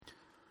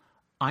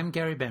I'm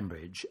Gary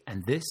Bembridge,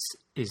 and this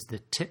is the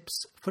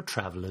Tips for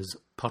Travellers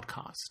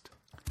podcast.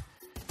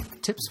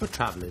 Tips for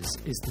Travellers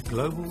is the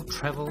global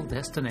travel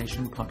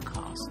destination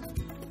podcast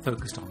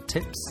focused on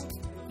tips,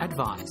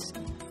 advice,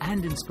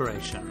 and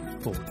inspiration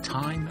for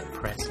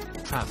time-pressed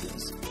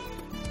travellers.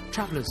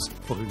 Travellers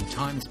for whom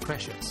time is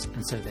precious,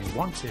 and so they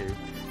want to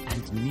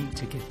and need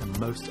to get the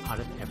most out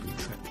of every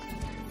trip.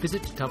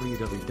 Visit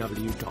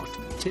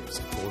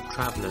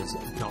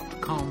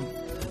www.tipsfortravellers.com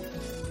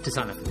to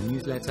sign up for the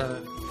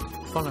newsletter,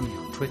 follow me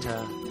on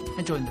Twitter,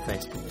 and join the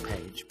Facebook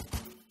page.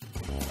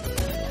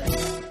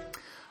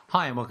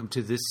 Hi, and welcome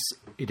to this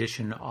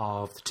edition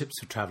of the Tips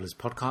for Travellers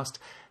podcast.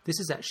 This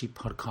is actually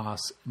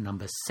podcast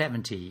number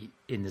 70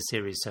 in the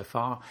series so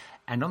far.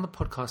 And on the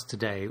podcast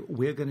today,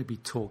 we're going to be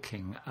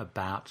talking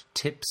about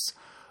tips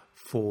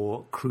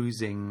for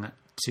cruising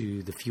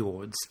to the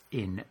fjords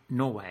in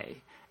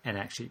Norway. And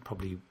actually,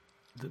 probably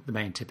the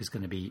main tip is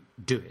going to be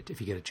do it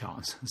if you get a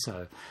chance.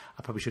 So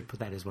I probably should put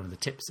that as one of the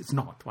tips. It's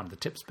not one of the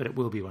tips, but it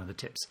will be one of the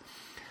tips.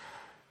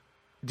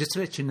 Just to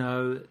let you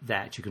know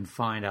that you can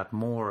find out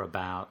more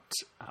about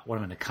what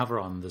I'm going to cover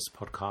on this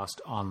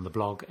podcast on the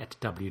blog at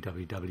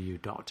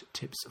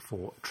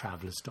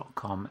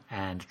www.tipsfortravellers.com,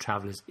 and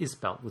Travellers is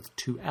spelled with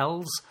two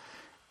L's,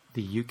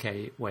 the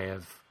UK way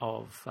of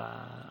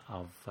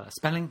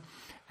spelling,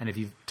 and if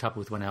you type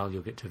with one L,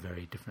 you'll get to a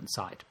very different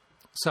site.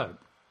 So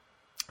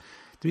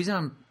the reason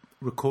I'm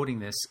recording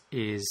this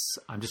is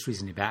I'm just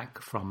recently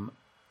back from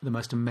the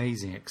most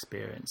amazing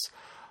experience,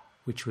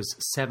 which was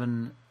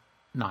 7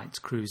 nights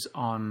cruise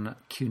on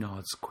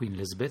Cunard's Queen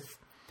Elizabeth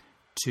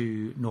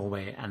to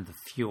Norway and the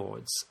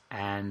fjords,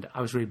 and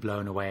I was really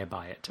blown away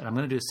by it. And I'm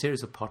going to do a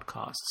series of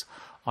podcasts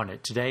on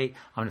it. Today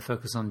I'm going to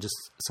focus on just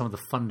some of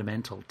the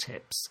fundamental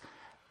tips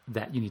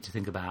that you need to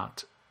think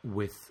about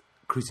with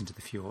cruising to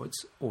the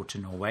fjords or to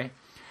Norway.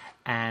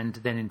 And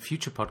then in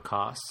future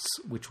podcasts,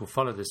 which will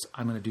follow this,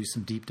 I'm going to do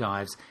some deep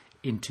dives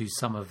into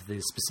some of the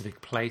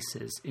specific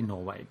places in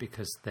Norway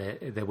because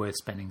they're worth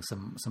spending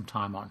some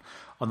time on.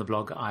 On the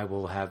blog, I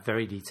will have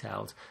very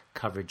detailed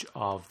coverage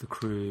of the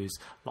cruise,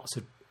 lots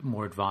of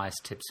more advice,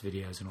 tips,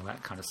 videos, and all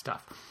that kind of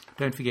stuff.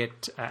 Don't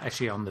forget,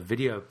 actually on the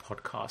video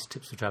podcast,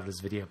 Tips for Travellers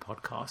video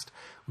podcast,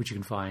 which you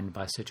can find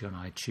by searching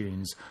on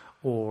iTunes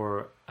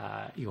or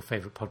your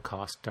favorite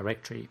podcast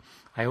directory,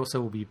 I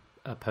also will be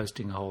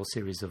posting a whole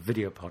series of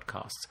video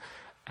podcasts.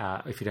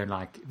 If you don't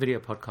like video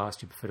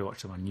podcasts, you prefer to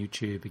watch them on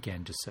YouTube,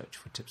 again, just search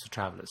for Tips for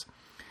Travellers.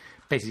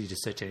 Basically,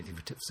 just search anything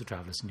for Tips for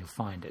Travellers and you'll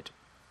find it.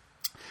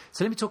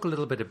 So let me talk a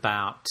little bit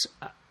about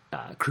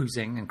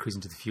cruising and cruising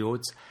to the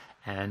fjords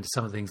and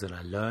some of the things that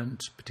I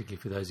learned,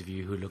 particularly for those of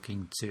you who are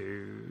looking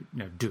to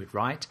do it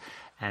right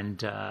and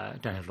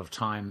don't have a lot of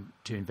time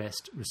to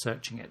invest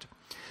researching it.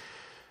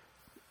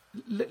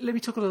 Let me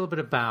talk a little bit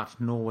about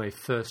Norway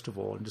first of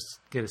all and just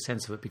get a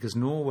sense of it, because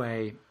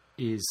Norway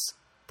is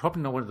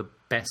probably not one of the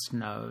best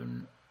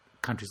known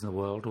countries in the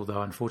world,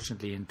 although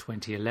unfortunately in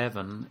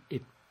 2011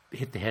 it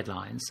hit the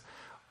headlines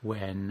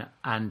when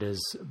Anders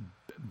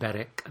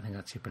Behring, I think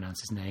that's how you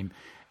pronounce his name,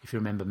 if you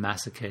remember,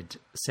 massacred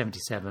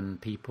 77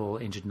 people,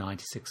 injured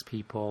 96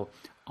 people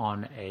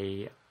on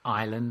a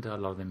island, a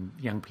lot of them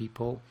young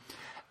people.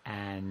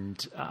 And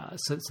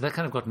so that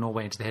kind of got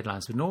Norway into the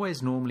headlines. But Norway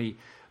is normally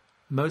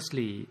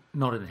mostly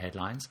not in the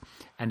headlines.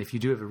 And if you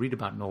do ever read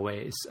about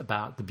Norway, it's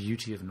about the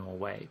beauty of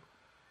Norway.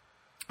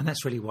 And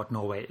that's really what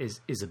Norway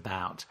is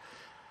about.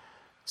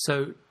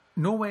 So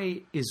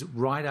Norway is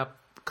right up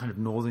kind of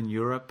northern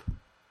Europe,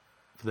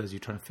 for those of you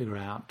trying to figure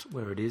out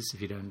where it is,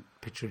 if you don't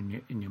picture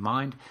it in your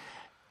mind.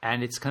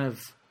 And it's kind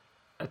of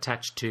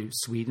attached to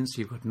Sweden.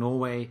 So you've got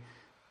Norway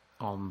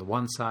on the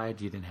one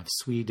side, you then have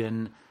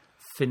Sweden,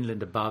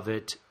 Finland above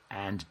it,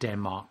 and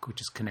Denmark,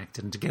 which is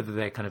connected. And together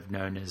they're kind of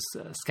known as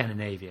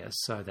Scandinavia.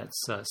 So that's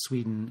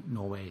Sweden,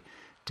 Norway,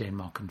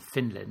 Denmark and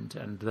Finland.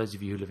 And those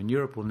of you who live in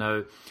Europe will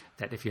know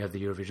that if you have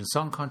the Eurovision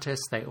Song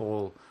Contest, they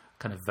all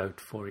kind of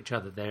vote for each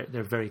other.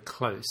 They're very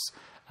close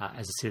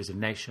as a series of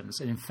nations.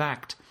 And in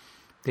fact,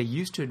 they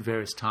used to at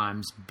various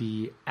times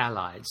be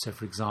allied. So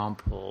for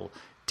example,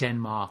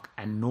 Denmark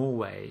and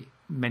Norway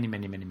many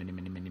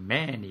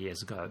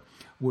years ago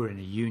were in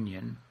a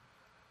union.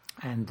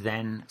 And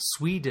then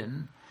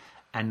Sweden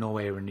and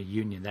Norway were in a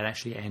union that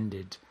actually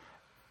ended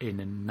in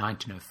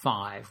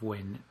 1905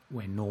 when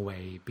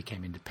Norway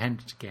became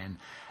independent again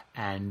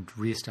and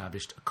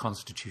re-established a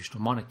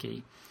constitutional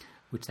monarchy,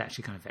 which they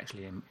actually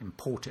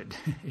imported,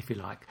 if you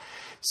like.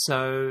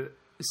 So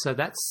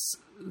that's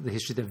the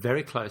history. They're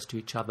very close to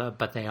each other,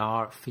 but they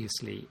are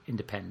fiercely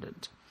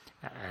independent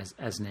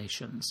as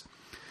nations.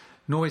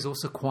 Norway is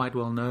also quite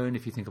well known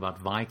if you think about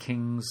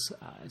Vikings.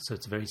 So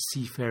it's a very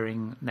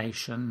seafaring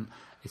nation.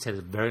 It's had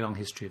a very long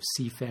history of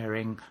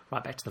seafaring,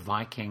 right back to the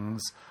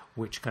Vikings,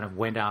 which kind of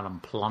went out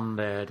and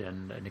plundered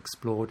and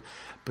explored.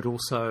 But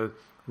also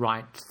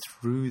right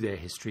through their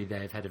history,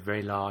 they've had a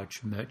very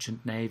large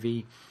merchant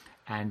navy.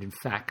 And in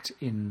fact,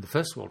 in the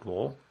First World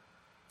War,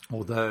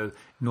 although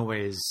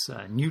Norway is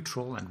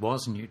neutral and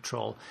was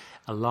neutral,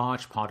 a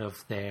large part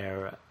of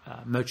their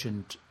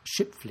merchant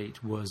ship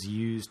fleet was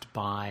used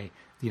by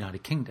the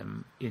United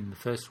Kingdom in the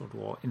First World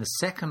War. In the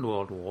Second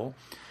World War,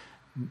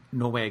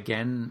 Norway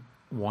again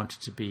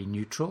wanted to be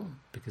neutral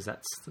because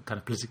that's kind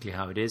of politically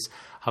how it is.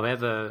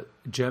 However,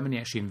 Germany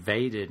actually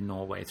invaded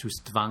Norway through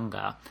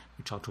Stavanger,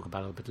 which I'll talk about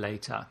a little bit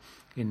later,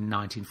 in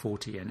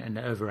 1940 and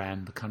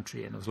overran the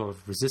country. And there was a lot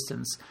of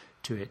resistance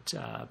to it,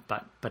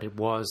 but it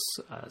was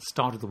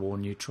started the war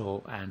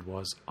neutral and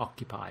was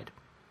occupied.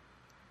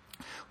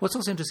 What's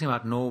also interesting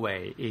about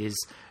Norway is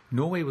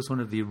Norway was one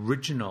of the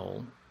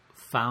original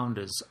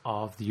founders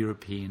of the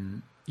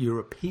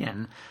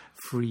European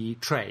Free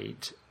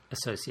Trade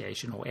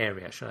Association, or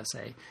area, should I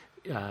say.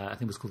 I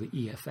think it was called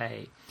the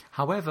EFA.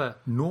 However,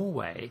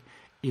 Norway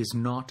is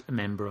not a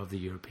member of the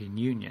European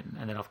Union,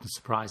 and that often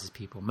surprises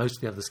people. Most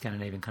of the other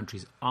Scandinavian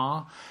countries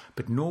are,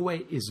 but Norway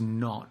is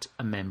not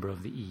a member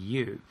of the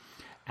EU.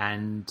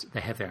 And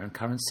they have their own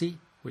currency,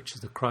 which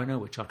is the krona,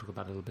 which I'll talk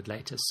about a little bit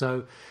later.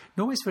 So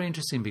Norway is very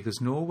interesting because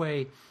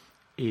Norway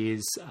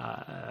is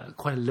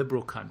quite a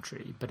liberal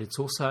country, but it's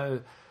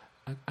also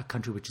a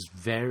country which is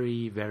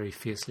very, very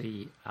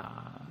fiercely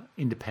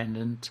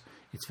independent.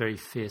 It's very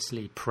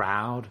fiercely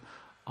proud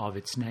of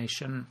its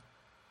nation.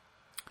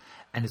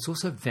 And it's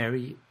also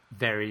very,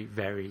 very,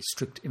 very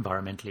strict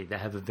environmentally. They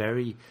have a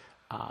very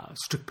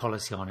strict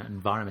policy on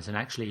environment. And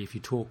actually, if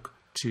you talk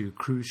to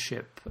cruise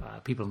ship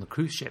people on the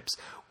cruise ships,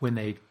 when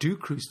they do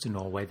cruise to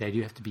Norway, they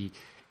do have to be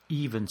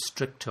even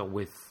stricter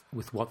with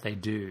what they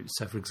do.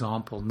 So, for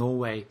example,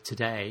 Norway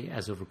today,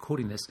 as of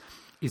recording this,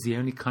 is the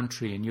only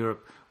country in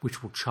Europe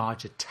which will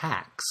charge a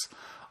tax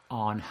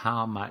on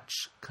how much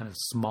kind of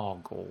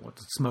smog or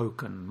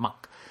smoke and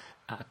muck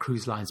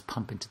cruise lines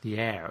pump into the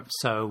air.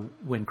 So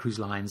when cruise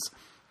lines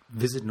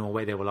visit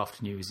Norway, they will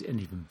often use an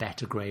even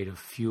better grade of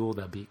fuel.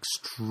 They'll be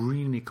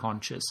extremely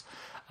conscious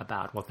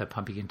about what they're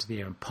pumping into the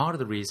air. And part of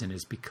the reason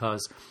is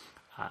because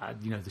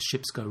the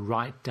ships go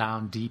right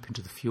down deep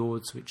into the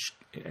fjords, which,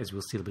 as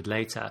we'll see a little bit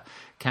later,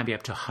 can be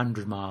up to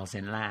 100 miles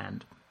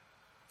inland,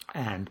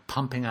 and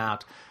pumping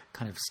out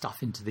kind of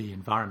stuff into the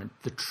environment.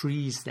 The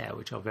trees there,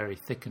 which are very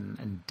thick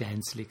and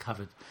densely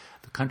covered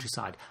the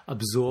countryside,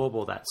 absorb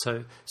all that.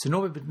 So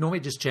Norway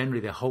just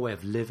generally, their whole way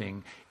of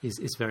living is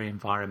very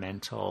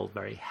environmental,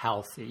 very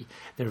healthy.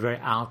 They're very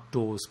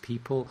outdoors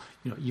people.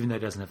 Even though it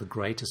doesn't have the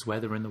greatest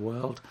weather in the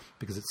world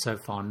because it's so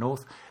far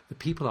north, the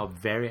people are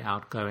very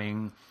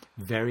outgoing,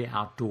 very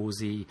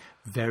outdoorsy,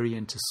 very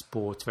into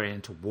sports, very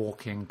into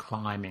walking,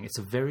 climbing. It's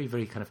a very,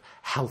 very kind of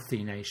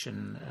healthy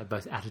nation,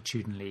 both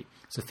attitudinally.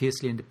 So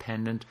fiercely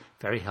independent,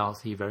 very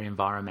healthy, very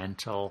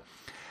environmental,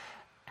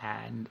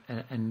 and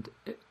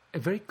a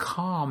very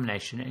calm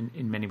nation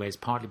in many ways,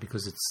 partly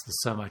because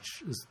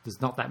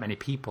there's not that many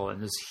people,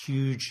 and there's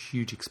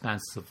huge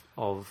expanses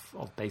of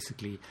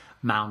basically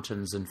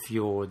mountains and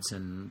fjords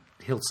and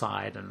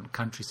hillside and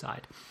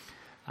countryside.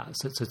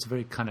 So it's a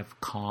very kind of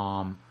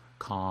calm,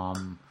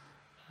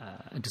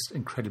 and just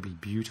incredibly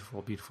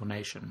beautiful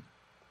nation.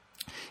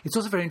 It's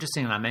also very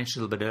interesting, and I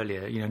mentioned a little bit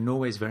earlier,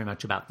 Norway is very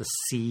much about the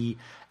sea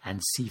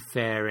and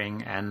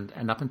seafaring,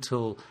 and up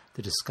until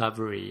the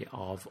discovery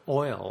of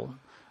oil,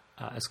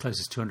 as close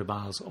as 200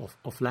 miles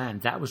off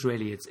land, that was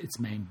really its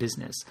main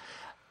business.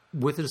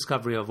 With the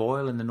discovery of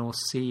oil in the North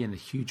Sea and the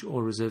huge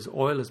oil reserves,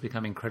 oil has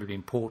become incredibly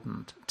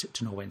important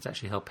to Norway, and it's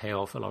actually helped pay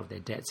off a lot of their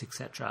debts,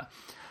 etc.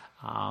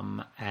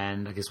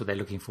 And I guess what they're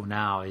looking for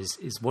now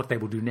is what they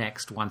will do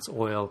next once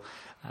oil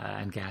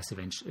and gas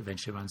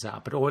eventually runs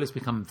out. But oil has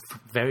become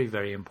very,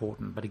 very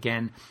important. But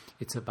again,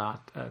 it's about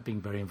being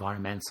very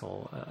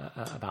environmental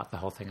about the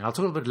whole thing. And I'll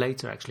talk a little bit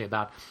later, actually,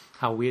 about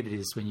how weird it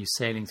is when you're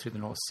sailing through the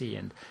North Sea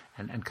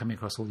and coming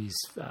across all these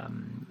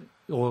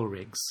oil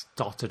rigs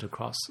dotted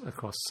across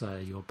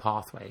your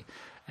pathway,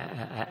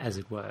 as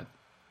it were.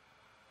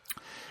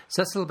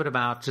 So that's a little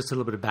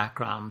bit of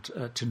background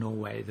to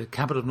Norway. The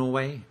capital of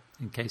Norway,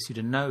 in case you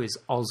didn't know, is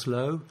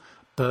Oslo.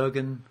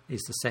 Bergen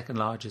is the second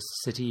largest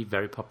city,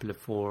 very popular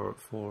for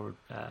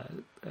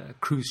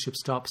cruise ship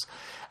stops.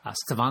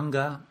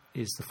 Stavanger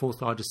is the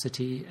fourth largest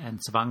city, and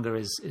Stavanger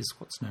is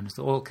what's known as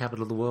the oil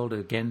capital of the world.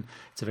 Again,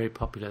 it's a very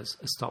popular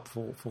stop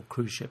for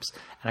cruise ships.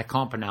 And I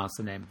can't pronounce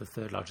the name of the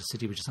third largest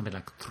city, which is something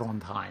like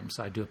Trondheim,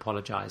 so I do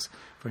apologize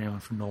for anyone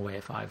from Norway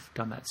if I've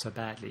done that so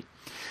badly.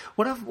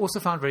 What I've also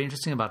found very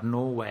interesting about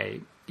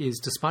Norway is,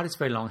 despite its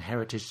very long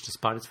heritage,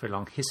 despite its very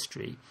long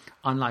history,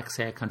 unlike,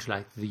 say, a country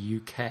like the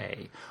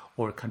UK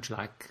or a country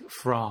like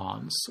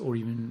France or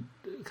even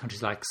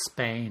countries like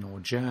Spain or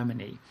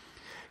Germany,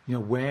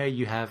 where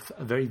you have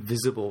a very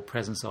visible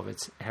presence of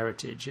its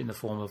heritage in the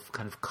form of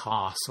kind of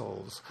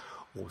castles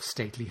or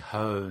stately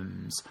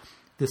homes,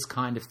 this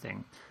kind of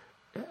thing.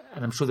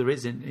 And I'm sure there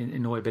is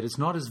in Norway, but it's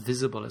not as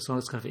visible, it's not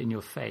as kind of in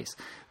your face.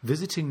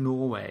 Visiting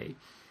Norway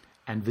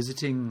and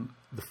visiting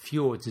the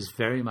fjords is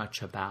very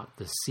much about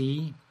the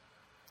sea.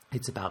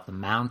 It's about the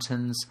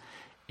mountains.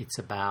 It's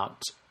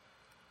about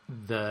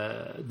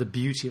the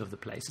beauty of the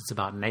place. It's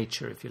about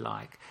nature, if you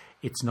like.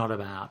 It's not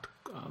about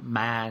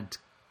mad,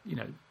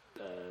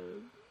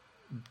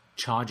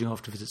 charging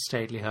off to visit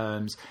stately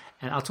homes.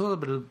 And I'll talk a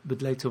little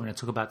bit later when I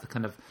talk about the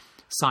kind of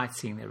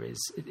sightseeing there is.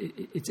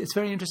 It's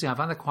very interesting. I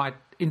find that quite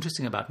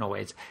interesting about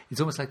Norway. It's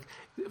almost like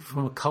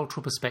from a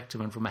cultural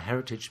perspective and from a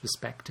heritage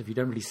perspective, you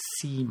don't really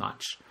see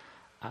much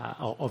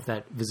of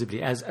that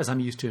visibly, as I'm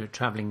used to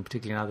traveling,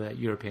 particularly in other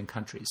European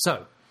countries.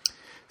 So,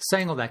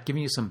 saying all that,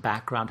 giving you some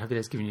background, hopefully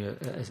that's giving you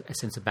a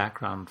sense of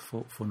background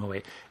for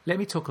Norway. Let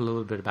me talk a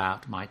little bit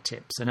about my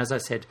tips. And as I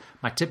said,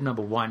 my tip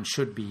number one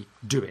should be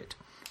do it.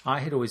 I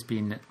had always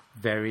been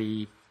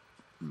very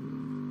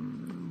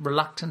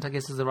reluctant, I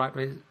guess is the right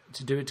way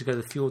to do it. To go to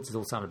the fjords, it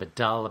all sounded a bit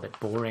dull, a bit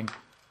boring.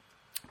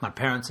 My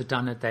parents had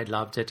done it, they'd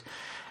loved it.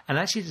 And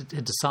I actually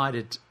had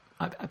decided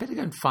I better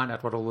go and find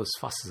out what all this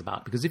fuss is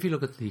about. Because if you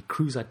look at the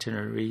cruise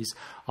itineraries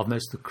of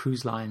most of the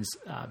cruise lines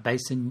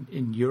based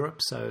in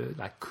Europe, so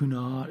like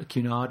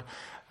Cunard,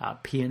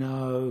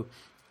 P&O,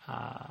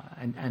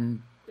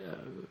 and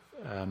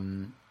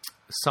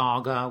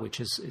Saga, which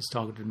is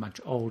targeted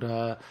much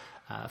older,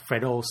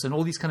 Fred Olsen,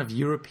 all these kind of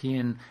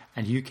European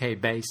and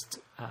UK-based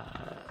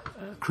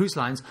cruise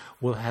lines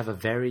will have a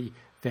very,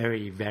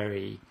 very,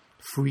 very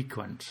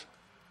frequent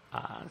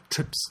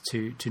trips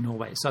to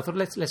Norway. So I thought,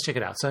 let's check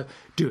it out. So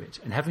do it.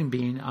 And having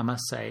been, I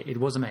must say, it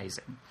was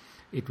amazing.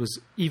 It was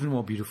even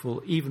more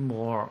beautiful, even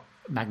more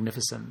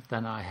magnificent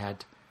than I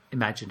had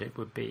imagined it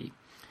would be.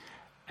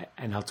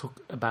 And I'll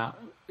talk about,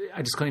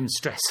 I just can't even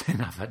stress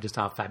enough just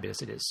how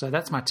fabulous it is. So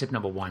that's my tip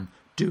number one.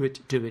 Do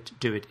it, do it,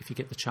 do it if you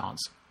get the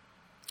chance.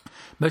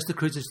 Most of the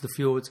cruises to the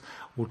fjords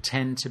will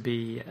tend to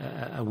be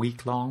a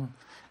week long.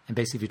 And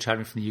basically, if you're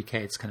traveling from the UK,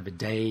 it's kind of a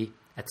day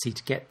at sea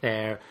to get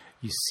there.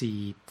 You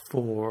see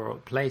 4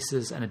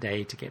 places and a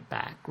day to get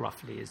back,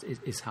 roughly,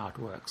 is how it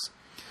works.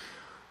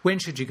 When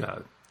should you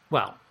go?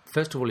 Well,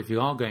 first of all, if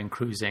you are going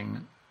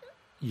cruising,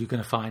 you're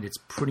going to find it's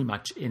pretty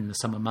much in the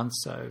summer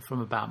months. So from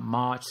about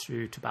March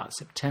through to about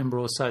September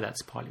or so.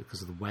 That's partly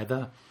because of the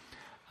weather.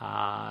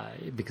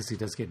 Because it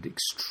does get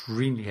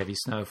extremely heavy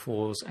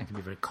snowfalls and can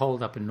be very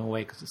cold up in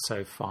Norway because it's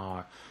so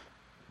far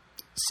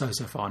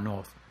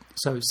north.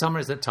 So summer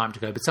is the time to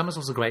go, but summer is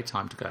also a great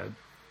time to go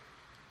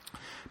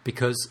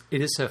because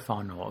it is so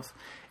far north.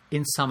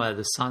 In summer,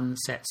 the sun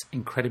sets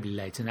incredibly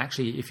late, and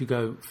actually, if you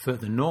go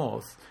further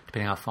north,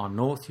 depending how far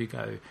north you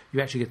go, you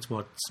actually get to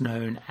what's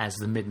known as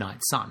the midnight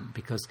sun,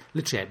 because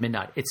literally at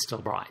midnight it's still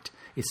bright.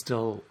 It's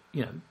still,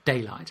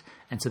 daylight,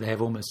 and so they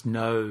have almost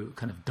no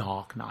kind of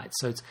dark night.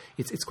 So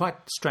it's quite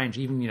strange.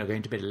 Even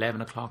going to bed at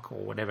 11 o'clock or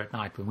whatever at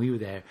night when we were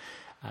there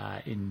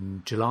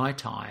in July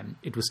time,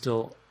 it was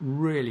still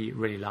really,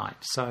 really light.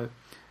 So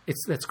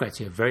that's great.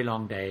 So you have very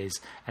long days,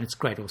 and it's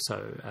great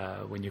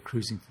also when you're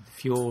cruising through the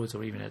fjords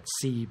or even at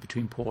sea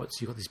between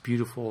ports. You've got these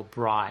beautiful,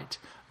 bright,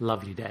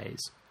 lovely days.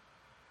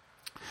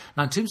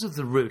 Now, in terms of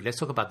the route, let's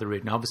talk about the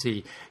route. Now,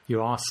 obviously,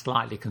 you are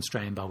slightly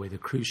constrained by where the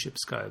cruise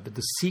ships go, but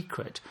the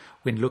secret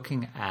when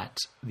looking at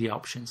the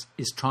options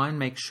is try and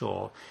make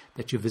sure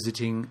that you're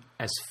visiting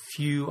as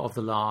few of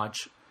the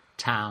large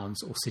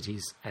towns or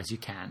cities as you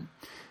can.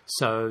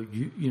 So,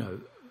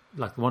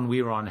 like the one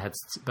we were on had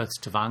both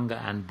Stavanger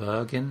and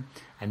Bergen,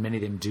 and many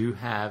of them do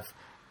have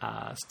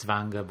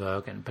Stavanger,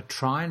 Bergen, but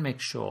try and make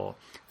sure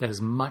that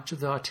as much of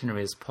the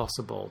itinerary as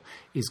possible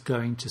is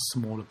going to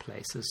smaller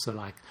places, so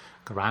like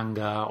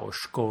Geiranger or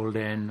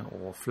Skjolden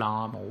or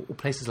Flam or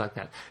places like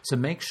that. So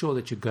make sure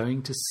that you're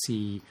going to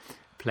see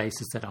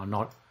places that are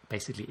not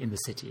basically in the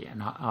city,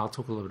 and I'll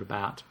talk a little bit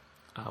about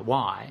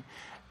why.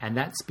 And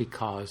that's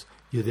because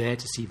you're there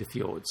to see the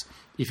fjords.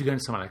 If you're going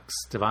to somewhere like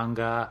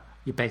Stavanger,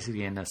 you're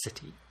basically in a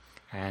city,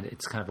 and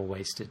it's kind of a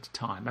wasted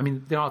time. I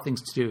mean, there are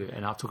things to do,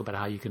 and I'll talk about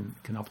how you can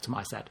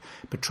optimize that.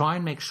 But try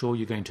and make sure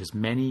you're going to as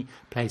many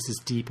places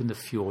deep in the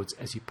fjords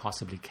as you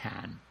possibly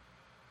can.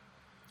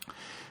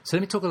 So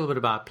let me talk a little bit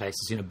about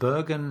places.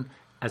 Bergen,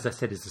 as I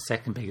said, is the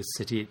second biggest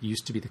city. It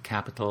used to be the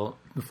capital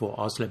before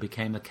Oslo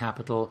became the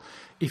capital.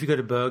 If you go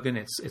to Bergen,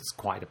 it's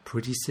quite a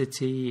pretty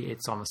city.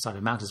 It's on the side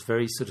of a mountain. It's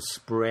very sort of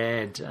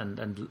spread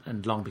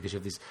and long because you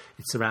have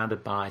it's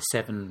surrounded by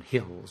 7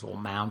 hills or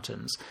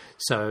mountains.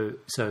 So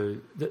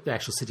the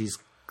actual city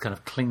kind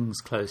of clings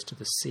close to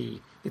the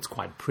sea. It's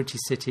quite a pretty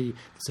city.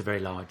 It's a very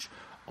large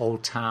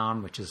old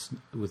town, which is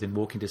within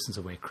walking distance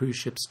of where cruise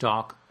ships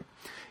dock.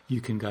 You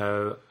can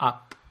go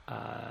up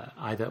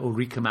either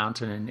Ulrika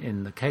Mountain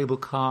in the cable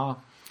car,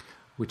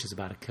 which is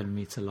about a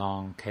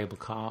 1-kilometer-long cable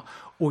car,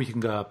 or you can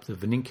go up the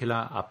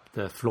Verninkula, up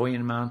the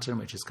Fløyen Mountain,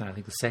 which is I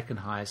think the second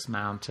highest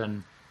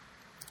mountain.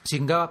 So you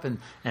can go up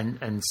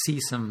and see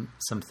some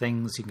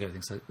things. You can go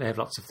things like, they have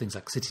lots of things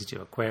like cities,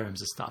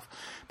 aquariums and stuff.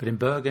 But in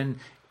Bergen,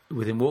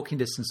 within walking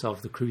distance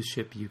of the cruise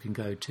ship, you can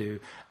go to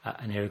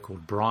an area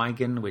called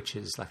Bryggen, which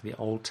is like the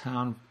old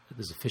town.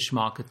 There's a fish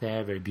market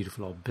there, very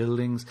beautiful old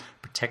buildings,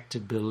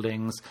 protected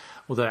buildings.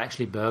 Although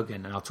actually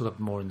Bergen, and I'll talk about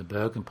more in the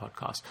Bergen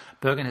podcast,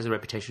 Bergen has a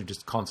reputation of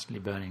just constantly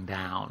burning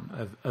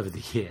down over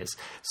the years.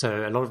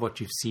 So a lot of what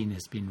you've seen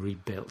has been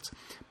rebuilt.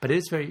 But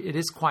it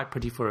is quite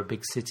pretty for a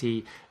big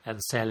city. The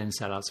sail-in,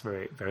 sail-out's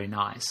very, very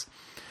nice.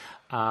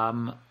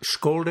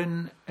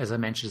 Skjolden, as I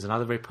mentioned, is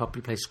another very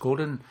popular place.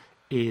 Skjolden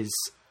is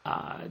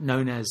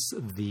known as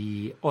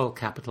the oil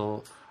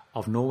capital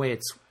of Norway.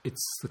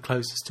 It's the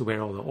closest to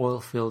where all the oil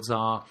fields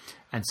are,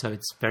 and so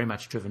it's very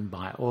much driven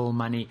by oil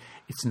money.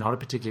 It's not a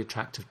particularly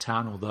attractive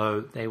town,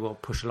 although they will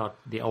push a lot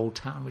the old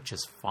town, which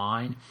is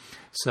fine.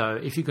 So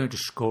if you're going to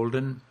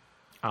Skjolden,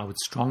 I would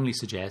strongly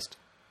suggest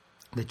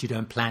that you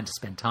don't plan to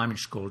spend time in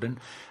Skjolden,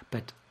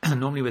 but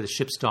normally where the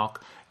ships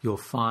dock, you'll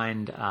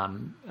find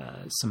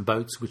some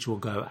boats which will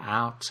go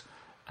out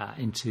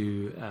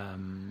into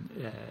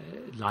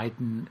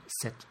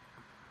Leidenset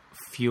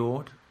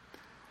Fjord,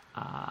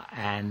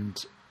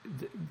 and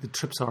the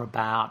trips are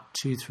about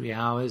 2-3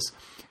 hours.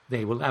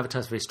 They will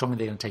advertise very strongly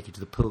they're going to take you to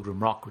the Pilgrim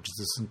Rock, which is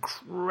this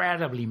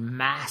incredibly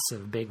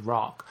massive big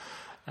rock,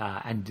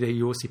 and there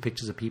you all see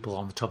pictures of people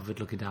on the top of it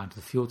looking down to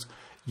the fjords.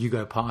 You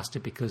go past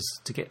it because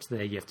to get to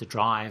there you have to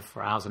drive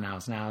for hours and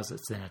hours and hours.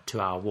 It's then a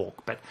 2-hour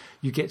walk, but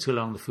you get to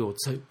along the fjord.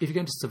 So if you're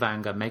going to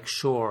Stavanger, make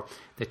sure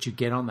that you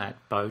get on that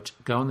boat,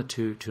 go on the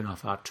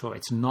 2.5 hour tour.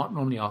 It's not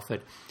normally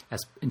offered,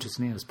 as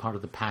interestingly, as part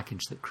of the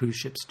package that cruise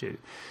ships do.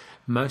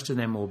 Most of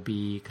them will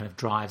be kind of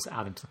drives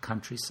out into the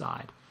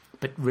countryside,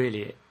 but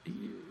really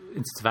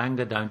in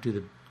Stavanger, don't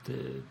do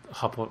the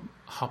hop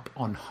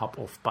on hop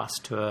off bus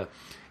tour.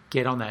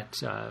 Get on that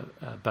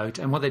boat,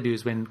 and what they do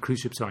is when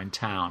cruise ships are in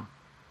town,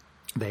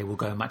 they will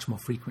go much more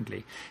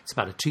frequently. It's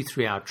about a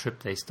 2-3 hour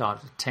trip. They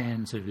start at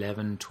 10, sort of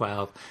 11,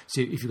 12.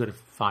 So if you've got a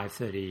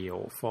 5:30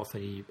 or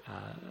 4:30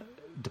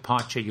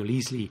 departure, you'll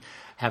easily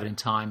have it in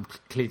time.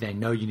 Clearly, they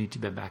know you need to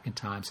be back in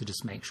time, so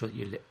just make sure that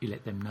you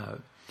let them know.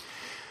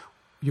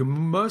 You're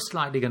most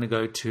likely going to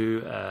go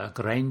to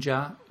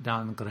Granger,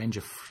 down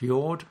Granger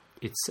Fjord.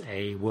 It's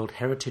a World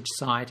Heritage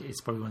Site.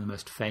 It's probably one of the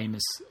most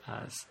famous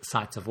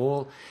sites of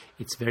all.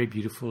 It's very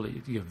beautiful.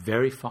 You're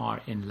very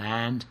far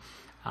inland.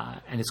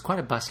 And it's quite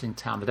a bustling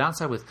town. The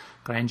downside with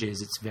Granger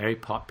is it's very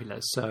popular,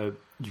 so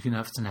you can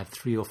often have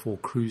 3 or 4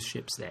 cruise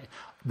ships there.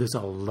 There's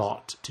a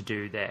lot to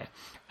do there.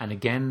 And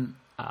again,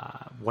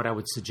 what I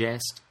would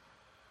suggest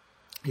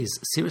is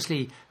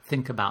seriously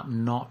think about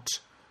not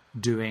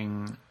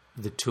doing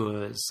the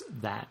tours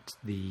that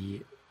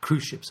the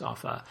cruise ships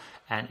offer,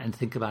 and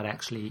think about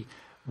actually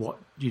what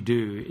you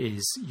do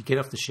is you get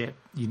off the ship.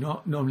 You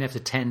normally have to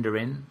tender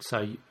in,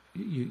 so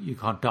you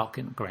can't dock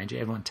in Granger.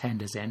 Everyone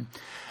tenders in.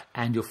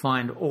 And you'll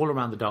find all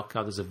around the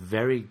dockyard there's a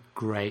very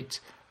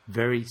great,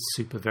 very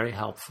super, very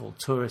helpful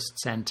tourist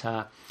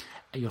centre.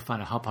 You'll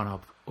find a hop-on,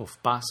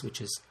 hop-off bus,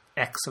 which is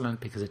excellent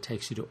because it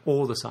takes you to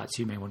all the sites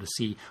you may want to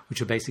see,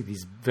 which are basically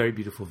these very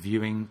beautiful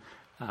viewing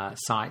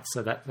sites.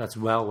 So that's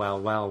well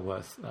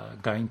worth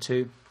going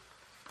to.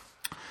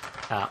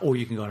 Or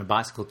you can go on a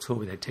bicycle tour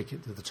where they take you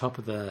to the top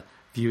of the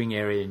viewing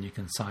area and you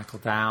can cycle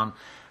down.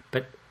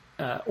 But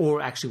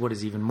or actually what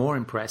is even more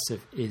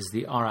impressive is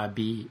the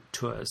RIB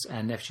tours.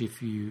 And actually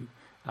if you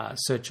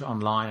search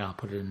online, I'll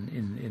put it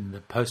in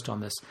the post on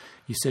this,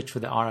 you search for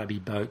the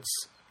RIB boats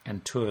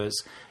and tours,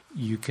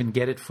 you can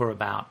get it for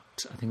about,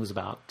 I think it was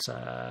about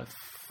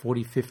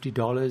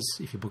 $40-50.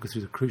 If you book it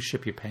through the cruise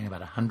ship, you're paying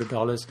about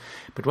 $100.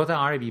 But what the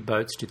RIB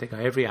boats do, they go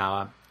every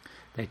hour.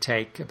 They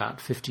take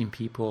about 15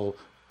 people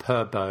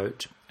per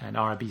boat, and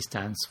RIB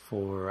stands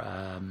for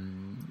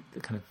the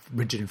kind of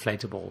rigid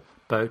inflatable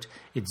boat.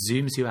 It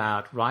zooms you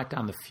out right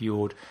down the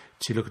fjord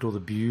to look at all the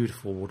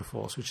beautiful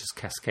waterfalls, which just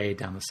cascade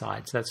down the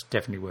sides. So that's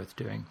definitely worth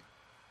doing.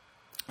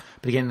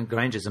 But again,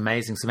 Granger is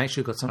amazing, so make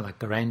sure you've got something like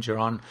Granger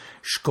on.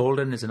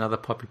 Skjolden is another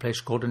popular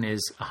place. Skjolden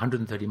is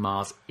 130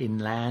 miles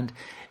inland.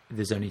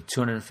 There's only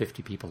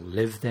 250 people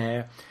live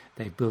there.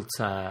 They've built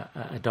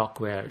a dock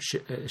where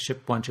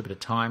one ship at a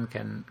time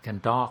can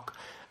dock.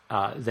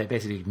 They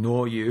basically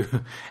ignore you,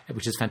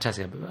 which is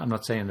fantastic. I'm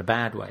not saying in a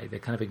bad way. They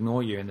kind of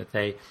ignore you in that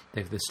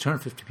there's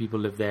 250 people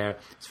live there.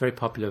 It's very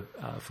popular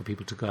for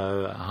people to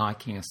go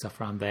hiking and stuff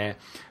around there.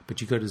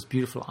 But you go to this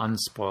beautiful,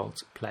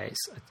 unspoilt place.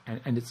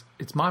 And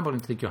it's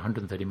mind-boggling to think you're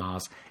 130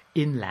 miles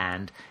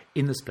inland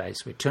in this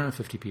place where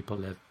 250 people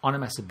live on a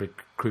massive big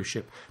cruise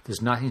ship.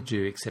 There's nothing to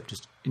do except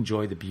just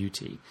enjoy the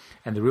beauty.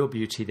 And the real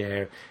beauty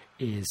there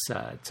is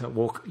to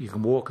walk. You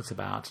can walk. It's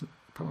about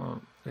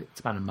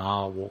a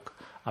mile walk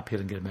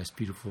uphill and get a most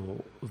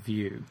beautiful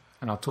view.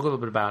 And I'll talk a little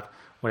bit about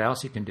what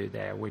else you can do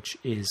there, which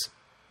is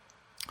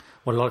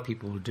what a lot of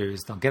people will do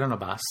is they'll get on a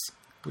bus,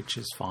 which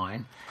is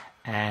fine,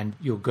 and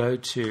you'll go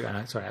to,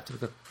 and sorry, I have to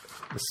look at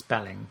the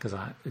spelling because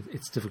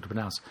it's difficult to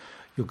pronounce.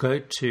 You'll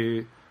go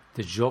to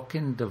the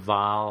Jochen de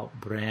Waal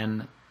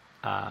Bren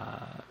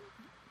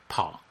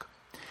Park.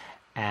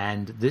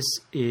 And this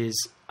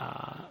is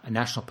a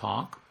national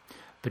park,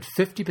 but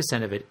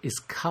 50% of it is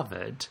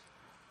covered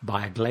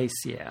by a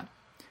glacier,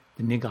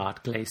 the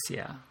Nygard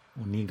Glacier,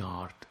 or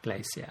Nygard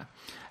Glacier.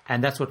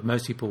 And that's what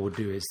most people will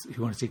do is, if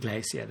you want to see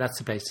glacier, that's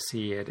the place to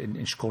see it in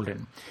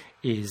Skjolden.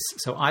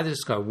 So either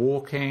just go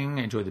walking,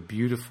 enjoy the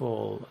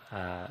beautiful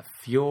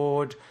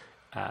fjord,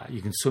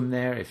 you can swim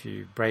there if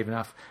you're brave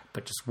enough,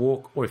 but just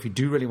walk, or if you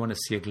do really want to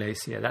see a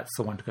glacier, that's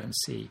the one to go and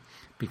see,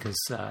 because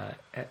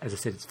as I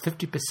said, it's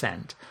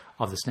 50%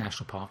 of this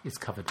national park is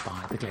covered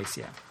by the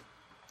glacier.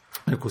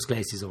 And of course,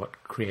 glaciers are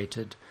what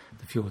created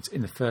the fjords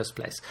in the first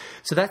place.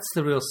 So that's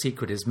the real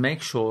secret, is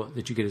make sure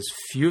that you get as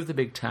few of the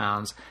big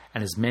towns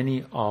and as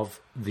many of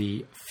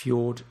the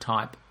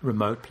fjord-type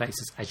remote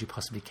places as you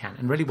possibly can.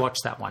 And really watch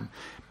that one,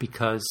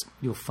 because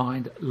you'll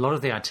find a lot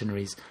of the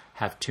itineraries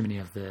have too many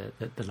of the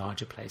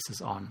larger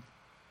places on.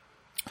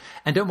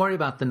 And don't worry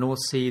about the North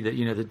Sea,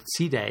 the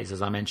sea days,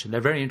 as I mentioned. They're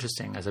very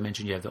interesting. As I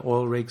mentioned, you have the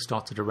oil rigs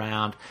dotted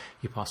around.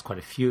 You pass quite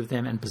a few of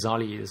them. And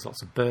bizarrely, there's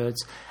lots of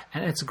birds.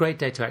 And it's a great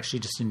day to actually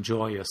just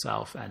enjoy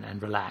yourself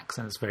and relax.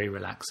 And it's very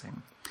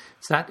relaxing.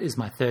 So that is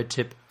my third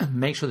tip.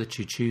 Make sure that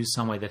you choose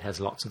somewhere that has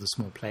lots of the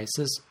small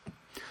places.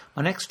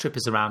 My next trip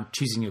is around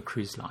choosing your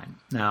cruise line.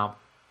 Now,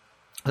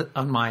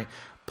 on my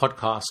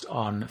podcast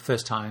on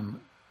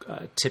first-time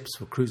tips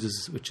for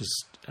cruises, which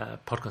is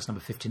podcast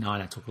number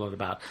 59, I talk a lot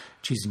about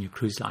choosing your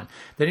cruise line.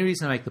 The only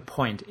reason I make the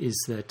point is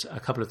that a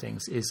couple of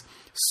things is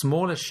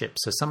smaller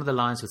ships. So some of the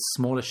lines with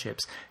smaller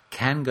ships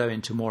can go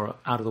into more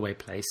out-of-the-way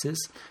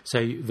places.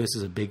 So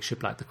versus a big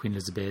ship like the Queen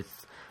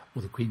Elizabeth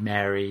or the Queen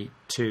Mary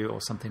 2 or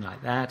something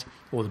like that,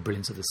 or the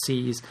Brilliance of the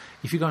Seas.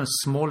 If you go on a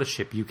smaller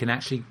ship, you can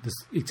actually,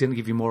 it's going to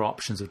give you more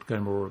options of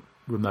going more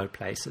remote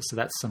places. So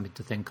that's something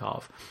to think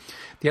of.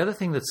 The other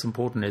thing that's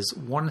important is,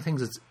 one of the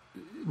things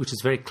which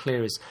is very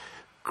clear, is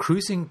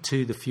cruising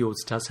to the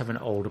fjords does have an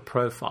older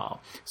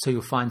profile. So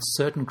you'll find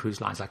certain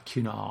cruise lines like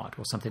Cunard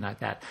or something like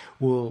that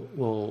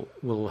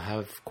will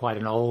have quite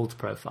an old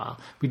profile.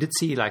 We did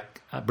see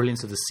like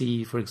Brilliance of the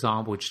Sea, for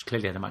example, which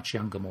clearly had a much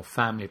younger, more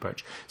family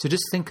approach. So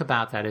just think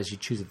about that as you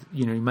choose it.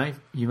 You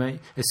may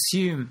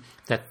assume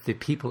that the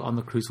people on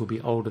the cruise will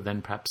be older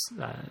than perhaps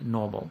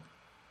normal.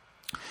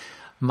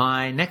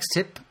 My next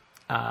tip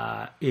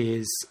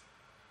is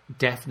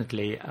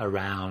definitely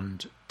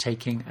around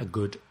taking a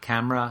good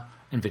camera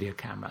and video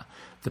camera.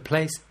 The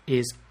place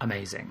is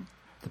amazing.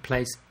 The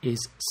place is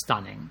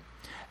stunning.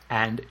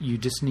 And you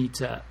just need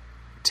to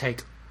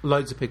take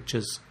loads of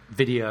pictures,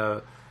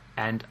 video,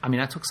 and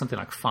I took something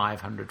like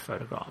 500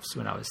 photographs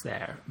when I was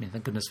there.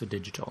 Thank goodness for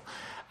digital.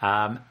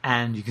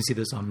 And you can see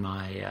this on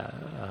my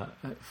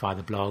via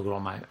the blog or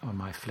on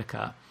my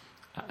Flickr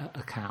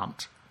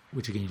account,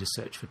 which again you just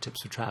search for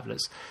tips for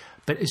travelers.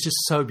 But it's just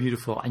so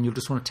beautiful, and you'll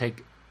just want to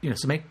take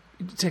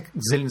take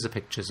zillions of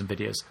pictures and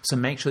videos. So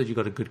make sure that you've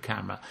got a good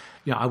camera.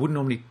 I wouldn't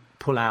normally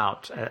pull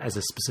out as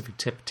a specific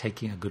tip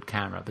taking a good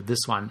camera, but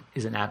this one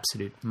is an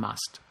absolute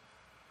must.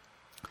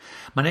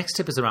 My next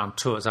tip is around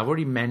tours. I've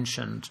already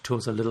mentioned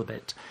tours a little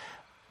bit.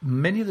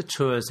 Many of the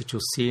tours that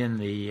you'll see in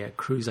the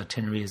cruise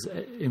itineraries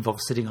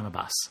involve sitting on a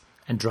bus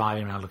and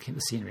driving around looking at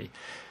the scenery.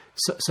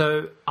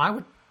 So I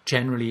would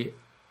generally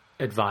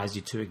advise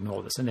you to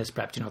ignore this, unless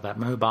perhaps you're not that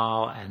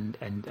mobile, and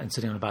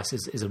sitting on a bus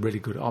is a really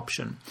good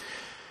option.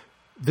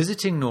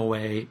 Visiting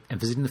Norway and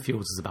visiting the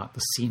fjords is about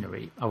the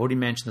scenery. I've already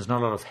mentioned there's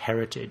not a lot of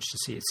heritage to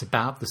see. It's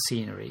about the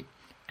scenery,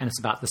 and it's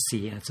about the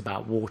sea, and it's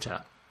about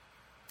water.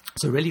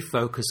 So really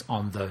focus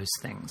on those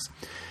things.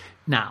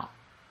 Now,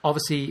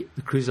 obviously,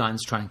 the cruise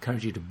lines try and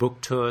encourage you to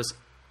book tours.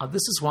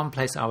 This is one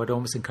place I would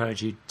almost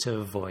encourage you to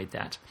avoid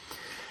that.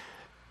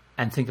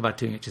 And think about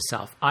doing it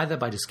yourself, either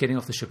by just getting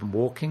off the ship and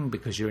walking,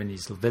 because you're in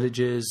these little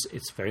villages.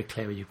 It's very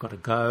clear where you've got to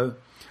go.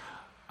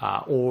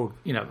 Or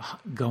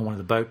go on one of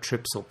the boat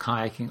trips or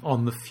kayaking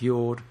on the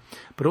fjord.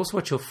 But also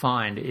what you'll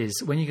find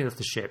is when you get off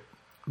the ship,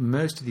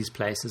 most of these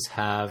places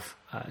have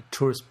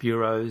tourist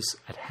bureaus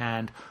at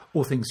hand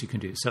or things you can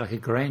do. So like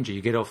at Granger,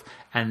 you get off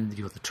and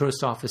you've got the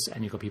tourist office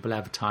and you've got people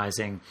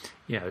advertising,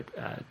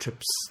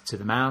 trips to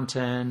the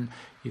mountain.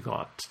 You've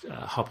got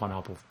hop on,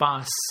 hop off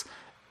bus.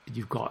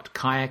 You've got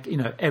kayak,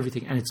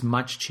 everything. And it's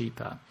much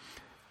cheaper.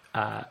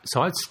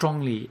 So I'd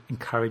strongly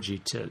encourage you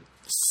to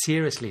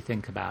seriously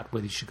think about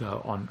whether you should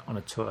go on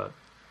a tour.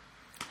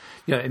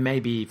 It may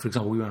be, for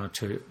example, we went on a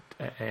tour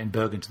in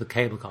Bergen to the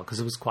cable car because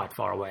it was quite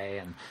far away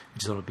and it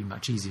just thought it would be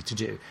much easier to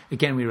do.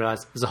 Again, we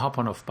realized there's a hop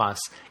on off bus.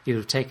 It would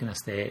have taken us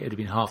there. It would have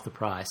been half the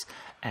price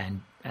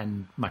and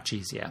much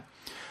easier.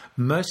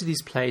 Most of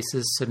these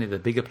places, certainly the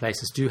bigger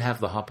places, do have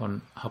the hop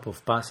on hop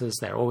off buses.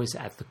 They're always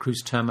at the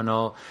cruise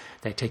terminal.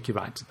 They take you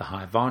right to the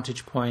high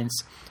vantage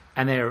points,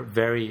 and they're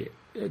very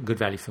good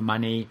value for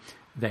money.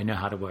 They know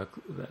how to work,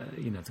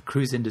 the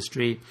cruise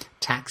industry.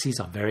 Taxis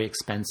are very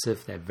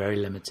expensive. They're very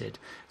limited.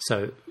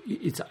 So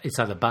it's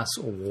either bus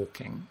or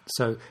walking.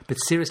 So, but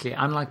seriously,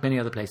 unlike many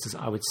other places,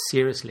 I would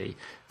seriously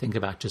think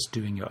about just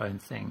doing your own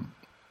thing.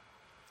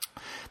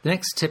 The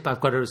next tip I've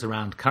got is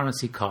around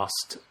currency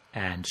cost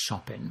and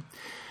shopping.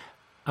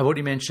 I've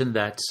already mentioned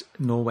that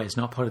Norway is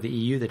not part of the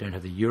EU. They don't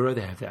have the euro.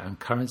 They have their own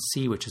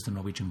currency, which is the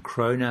Norwegian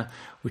krone,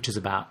 which is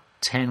about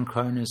 10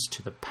 kroners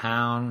to the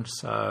pound.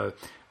 So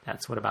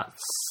that's about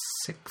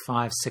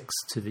 5, 6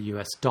 to the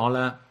US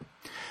dollar.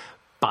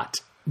 But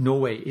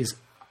Norway is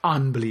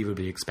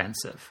unbelievably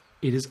expensive.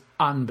 It is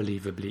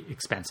unbelievably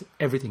expensive.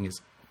 Everything is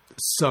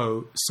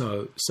so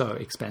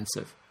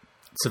expensive.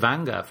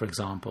 Stavanger, for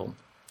example,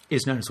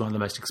 is known as one of the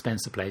most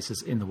expensive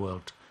places in the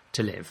world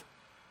to live.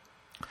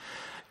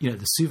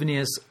 The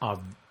souvenirs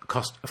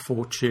cost a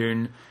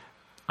fortune.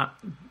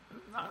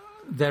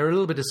 they're a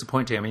little bit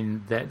disappointing. I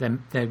mean,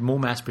 they're more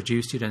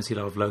mass-produced. You don't see a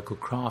lot of local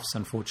crafts,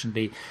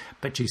 unfortunately,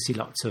 but you see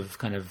lots of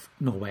kind of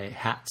Norway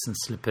hats and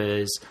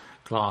slippers,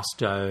 glass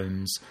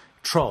domes,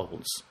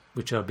 trolls,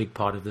 which are a big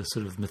part of the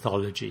sort of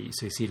mythology.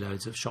 So you see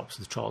loads of shops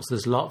with trolls.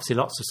 There's lots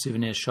of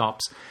souvenir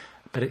shops,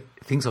 but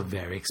things are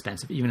very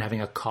expensive. Even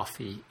having a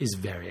coffee is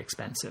very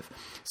expensive.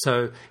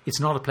 So it's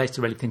not a place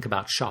to really think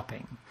about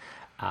shopping.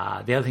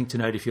 The other thing to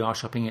note, if you are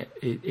shopping,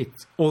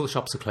 all the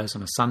shops are closed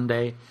on a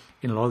Sunday.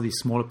 In a lot of these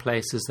smaller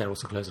places, they're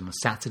also closed on a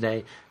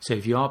Saturday. So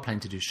if you are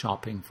planning to do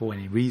shopping for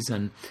any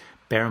reason,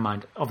 bear in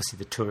mind, obviously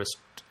the tourist,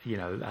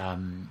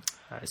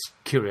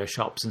 curio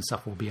shops and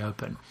stuff will be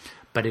open.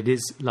 But it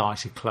is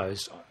largely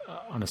closed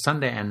on a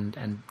Sunday and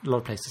a lot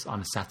of places on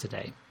a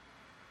Saturday.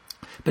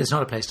 But it's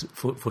not a place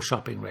for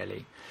shopping,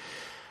 really.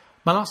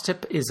 My last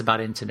tip is about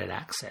internet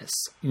access.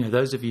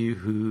 Those of you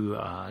who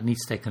need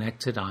to stay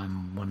connected,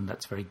 I'm one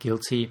that's very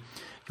guilty.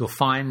 You'll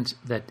find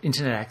that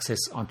internet access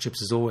on ships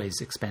is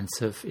always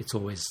expensive. It's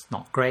always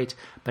not great,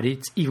 but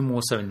it's even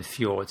more so in the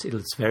fjords.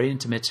 It's very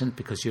intermittent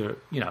because you're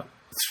down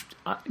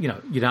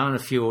on a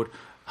fjord,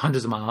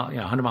 hundreds of miles,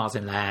 100 miles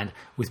inland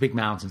with big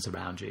mountains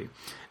around you.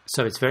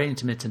 So it's very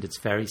intermittent. It's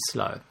very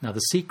slow. Now, the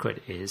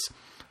secret is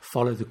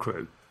follow the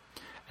crew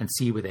and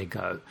see where they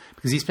go.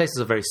 Because these places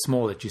are very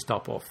small that you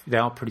stop off. They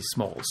are pretty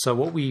small. So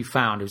what we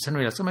found was suddenly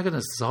realized, oh my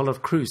goodness, there's a whole lot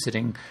of crew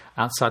sitting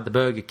outside the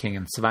Burger King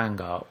in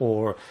Stavanger,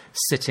 or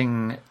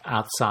sitting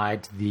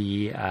outside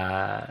the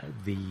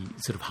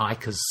sort of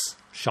hikers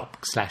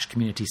shop /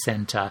 community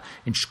centre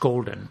in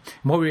Skjolden. And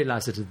what we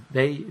realized is that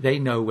they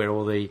know where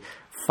all the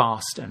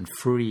fast and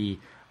free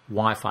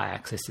Wi-Fi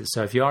access is.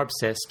 So if you are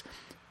obsessed,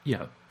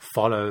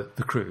 follow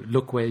the crew.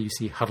 Look where you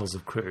see huddles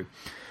of crew.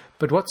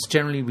 But what's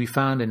generally we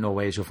found in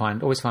Norway is you'll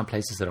always find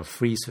places that are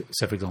free.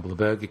 So for example, the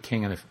Burger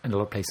King and a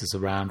lot of places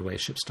around where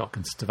ships dock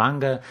in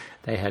Stavanger,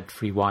 they had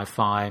free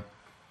Wi-Fi.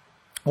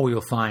 Or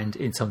you'll find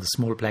in some of the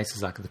smaller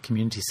places like the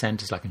community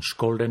centres, like in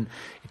Skjolden,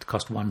 it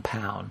cost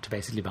 £1 to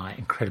basically buy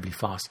incredibly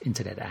fast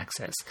internet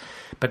access.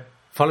 But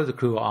follow the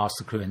crew or ask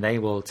the crew and they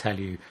will tell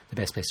you the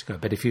best place to go.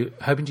 But if you're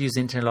hoping to use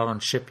the internet a lot on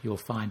ship, you'll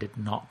find it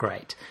not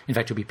great. In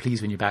fact, you'll be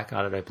pleased when you're back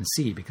out at open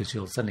sea because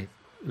you'll suddenly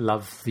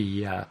love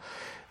the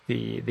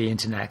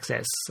internet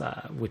access,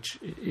 which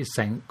is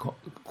saying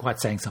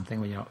something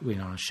when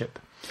you're on a ship.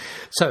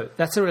 So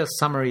that's a real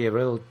summary, a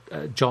real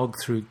jog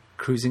through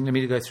cruising. Let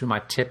me go through my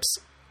tips.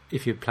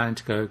 If you're planning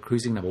to go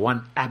cruising, number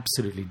one,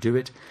 absolutely do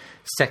it.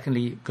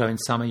 Secondly, go in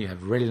summer. You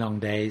have really long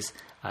days.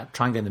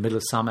 Try and go in the middle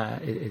of summer.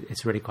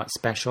 It's really quite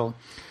special.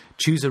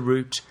 Choose a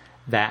route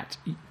that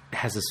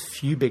has as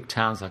few big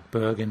towns like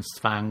Bergen,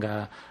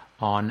 Stavanger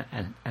on,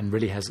 and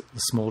really has the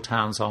small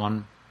towns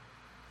on.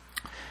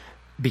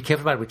 Be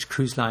careful about which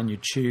cruise line you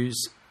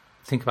choose.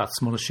 Think about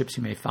smaller ships.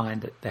 You may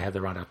find that they have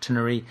the right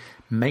itinerary.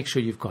 Make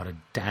sure you've got a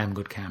damn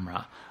good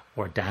camera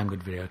or a damn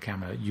good video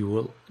camera. You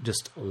will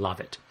just love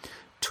it.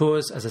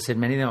 Tours, as I said,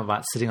 many of them are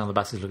about sitting on the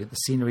buses, looking at the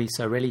scenery.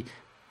 So really,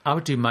 I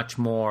would do much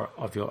more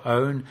of your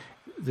own.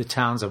 The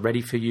towns are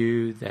ready for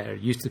you. They're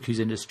used to the cruise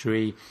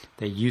industry.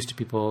 They're used to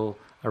people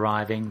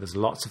arriving. There's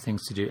lots of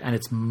things to do. And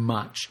it's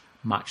much,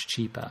 much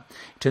cheaper.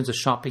 In terms of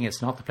shopping,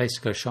 it's not the place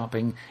to go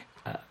shopping.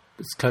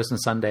 It's closed on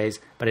Sundays,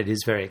 but it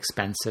is very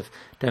expensive.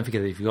 Don't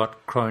forget that if you've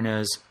got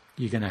kroners,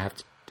 you're going to have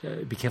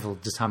to be careful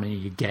just how many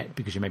you get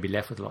because you may be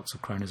left with lots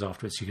of kroners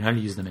afterwards. You can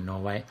only use them in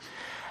Norway.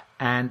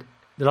 And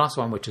the last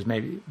one, which is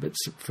maybe a bit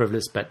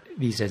frivolous, but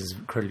these days is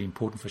incredibly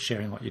important for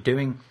sharing what you're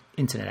doing,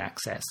 internet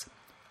access.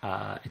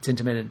 It's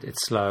intermittent,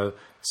 it's slow,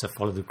 so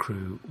follow the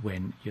crew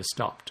when you're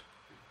stopped.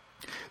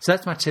 So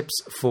that's my tips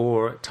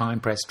for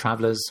time-pressed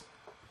travellers,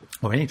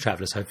 or any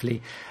travellers,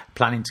 hopefully,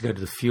 planning to go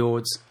to the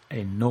fjords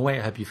in Norway.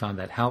 I hope you found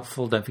that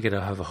helpful. Don't forget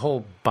I have a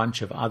whole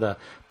bunch of other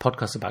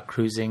podcasts about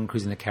cruising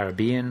the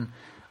Caribbean,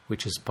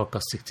 which is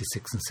podcast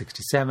 66 and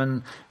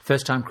 67,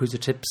 first-time cruiser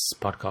tips,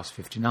 podcast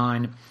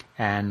 59,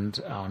 and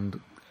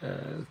on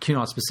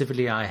Cunard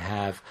specifically, I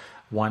have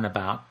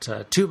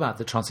two about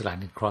the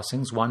transatlantic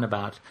crossings, one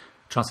about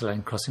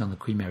transatlantic crossing on the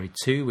Queen Mary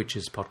 2, which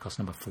is podcast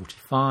number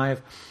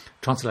 45,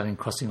 transatlantic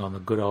crossing on the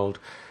good old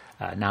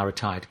now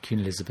retired Queen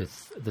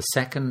Elizabeth II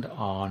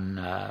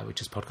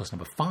which is podcast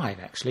number 5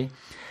 actually.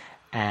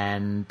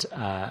 And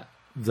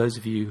those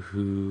of you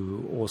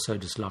who also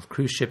just love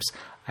cruise ships,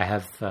 I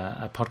have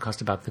a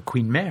podcast about the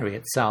Queen Mary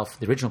itself,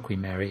 the original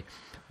Queen Mary,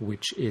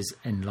 which is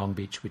in Long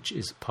Beach, which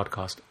is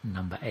podcast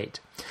number 8.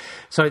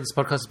 Sorry, this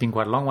podcast has been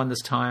quite a long one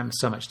this time.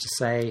 So much to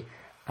say.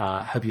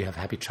 Hope you have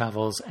happy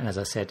travels. And as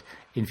I said,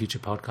 in future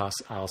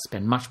podcasts, I'll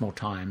spend much more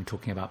time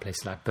talking about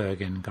places like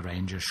Bergen,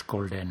 Garanger,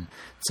 Skjolden,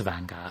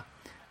 Stavanger,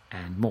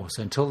 and more.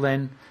 So until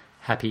then,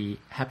 happy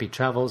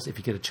travels. If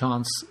you get a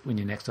chance when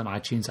you're next on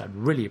iTunes, I'd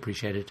really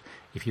appreciate it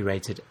if you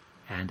rated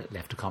and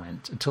left a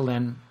comment. Until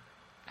then,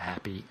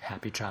 happy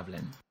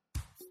traveling.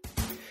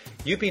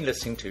 You've been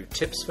listening to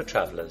Tips for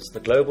Travelers, the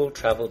Global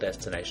Travel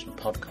Destination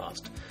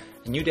podcast.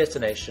 A new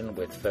destination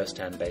with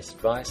first-hand based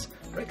advice,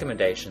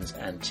 recommendations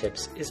and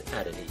tips is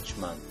added each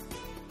month.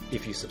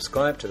 If you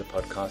subscribe to the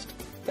podcast,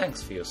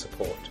 Thanks for your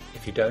support.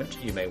 If you don't,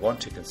 you may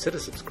want to consider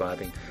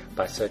subscribing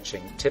by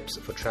searching Tips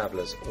for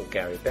Travellers or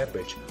Gary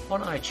Beveridge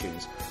on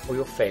iTunes or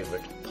your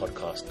favourite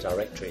podcast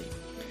directory.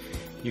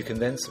 You can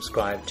then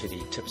subscribe to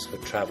the Tips for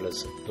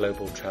Travellers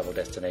Global Travel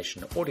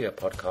Destination audio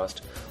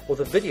podcast or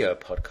the video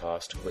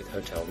podcast with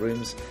hotel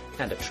rooms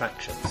and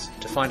attractions.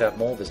 To find out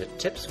more, visit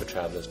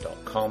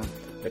tipsfortravellers.com,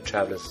 where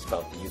Travellers is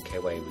spelled the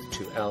UK way with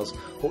 2 L's,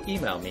 or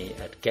email me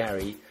at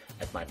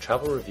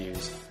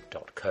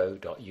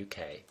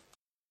gary@mytravelreviews.co.uk.